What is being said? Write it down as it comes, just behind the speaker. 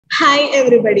Hi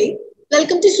everybody,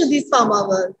 welcome to Sruthi's Pharma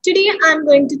World. Today I'm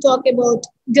going to talk about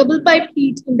double pipe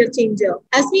heat interchanger.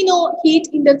 As we know, heat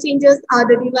interchangers are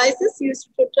the devices used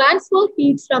to transfer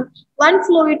heat from one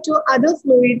fluid to other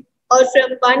fluid or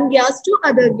from one gas to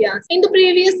other gas. In the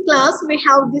previous class, we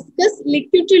have discussed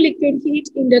liquid to liquid heat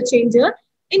interchanger.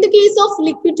 In the case of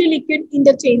liquid to liquid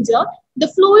interchanger, the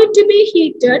fluid to be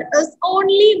heated is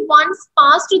only once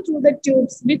passed through the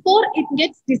tubes before it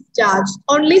gets discharged.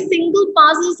 Only single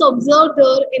pass is observed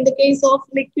there in the case of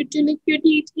liquid to liquid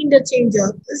heat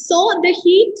interchanger. So the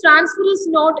heat transfer is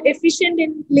not efficient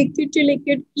in liquid to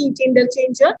liquid heat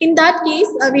interchanger. In that case,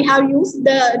 we have used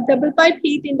the double pipe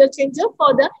heat interchanger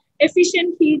for the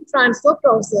efficient heat transfer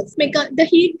process. The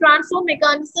heat transfer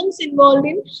mechanisms involved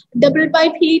in double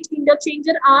pipe heat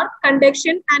interchanger are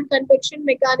conduction and convection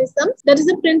mechanisms. That is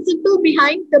the principle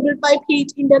behind double pipe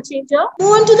heat interchanger.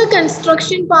 Move on to the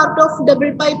construction part of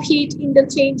double pipe heat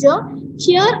interchanger.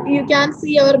 Here you can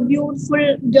see our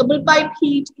beautiful double pipe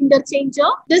heat interchanger.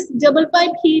 This double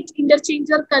pipe heat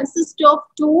interchanger consists of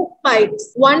two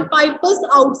pipes. One pipe is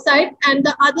outside and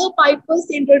the other pipe is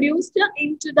introduced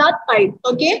into that pipe.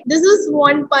 Okay. This is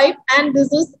one pipe and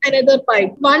this is another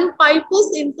pipe. One pipe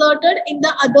is inserted in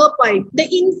the other pipe. The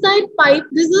inside pipe,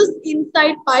 this is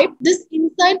inside pipe. This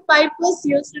inside pipe was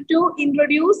used to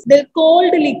introduce the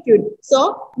cold liquid.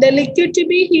 So the liquid to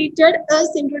be heated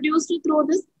is introduced through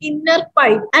this inner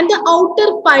pipe. And the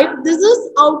outer pipe, this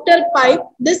is outer pipe.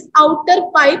 This outer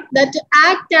pipe that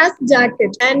act as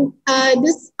jacket. And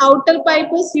this outer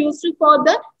pipe is used for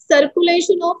the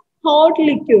circulation of hot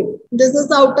liquid. This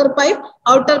is outer pipe.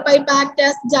 Outer pipe act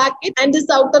as jacket and this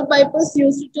outer pipe is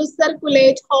used to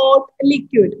circulate hot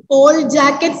liquid. All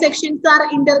jacket sections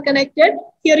are interconnected.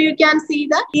 Here you can see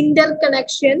the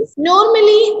interconnections.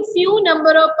 Normally, few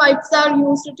number of pipes are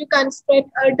used to construct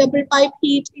a double pipe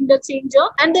heat interchanger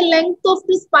and the length of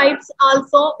these pipes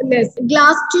also less.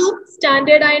 Glass tube,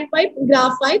 standard iron pipe,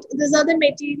 graphite. These are the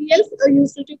materials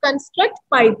used to construct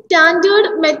pipe.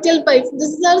 Standard metal pipes. This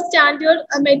is our standard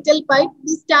metal pipe.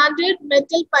 The standard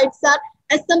metal pipes are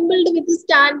assembled with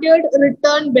standard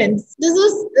return bends. This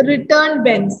is return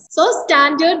bends. So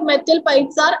standard metal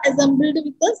pipes are assembled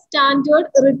with the standard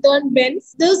return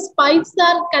bends. These pipes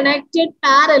are connected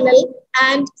parallel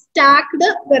and stacked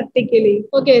vertically.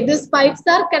 Okay, these pipes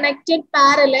are connected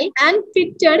parallel and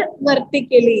fitted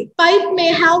vertically. Pipe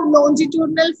may have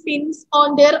longitudinal fins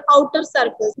on their outer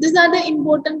surface. These are the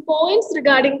important points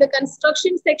regarding the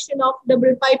construction section of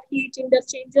double pipe heat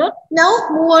interchanger. Now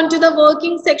move on to the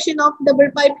working section of double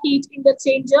pipe heat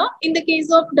interchanger. In the case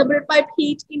of double pipe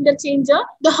heat interchanger,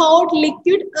 the hot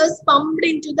liquid is pumped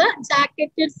into the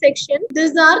jacketed section.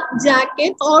 These are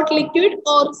jackets. Hot liquid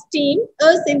or steam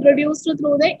is introduced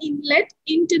through the inlet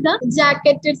into the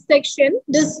jacketed section.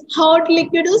 This hot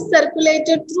liquid is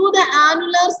circulated through the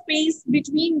annular space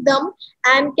between them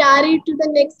and carried to the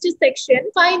next section.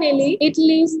 Finally, it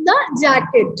leaves the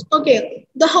jacket. Okay,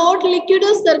 the hot liquid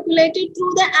is circulated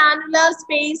through the annular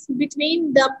space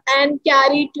between them and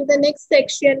carried to the next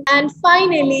section. And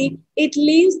finally, it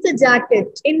leaves the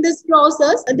jacket. In this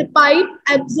process, the pipe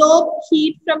absorbs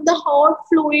heat from the hot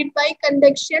fluid by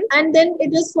conduction and then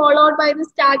it is followed by the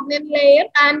stagnant layer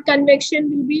and convection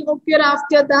will be occur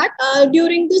after that.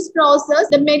 During this process,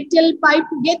 the metal pipe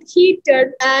gets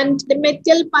heated and the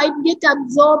metal pipe gets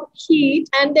absorbed heat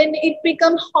and then it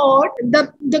becomes hot.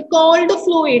 The cold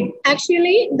fluid,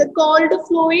 actually the cold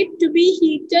fluid to be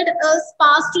heated is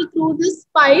passed through this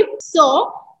pipe.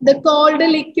 So the cold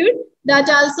liquid that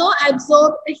also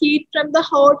absorb heat from the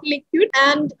hot liquid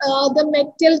and the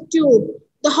metal tube.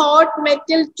 The hot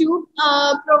metal tube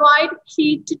provide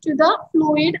heat to the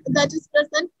fluid that is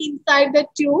present inside the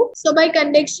tube. So by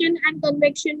conduction and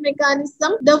convection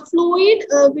mechanism, the fluid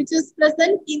which is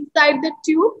present inside the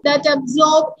tube that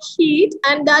absorb heat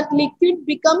and that liquid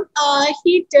become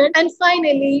heated and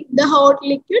finally the hot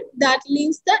liquid that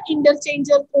leaves the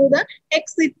interchanger through the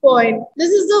exit point.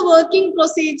 This is the working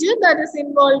procedure that is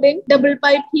involved in double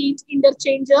pipe heat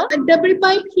interchanger. A double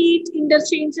pipe heat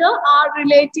interchanger are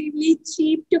relatively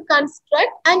cheap to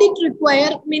construct and it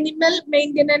requires minimal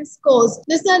maintenance cost.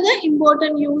 These are the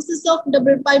important uses of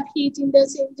double pipe heat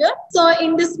interchanger. So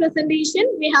in this presentation,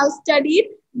 we have studied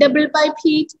double pipe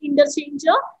heat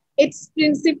interchanger, its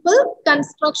principle,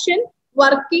 construction,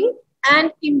 working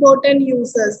and important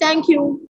uses. Thank you.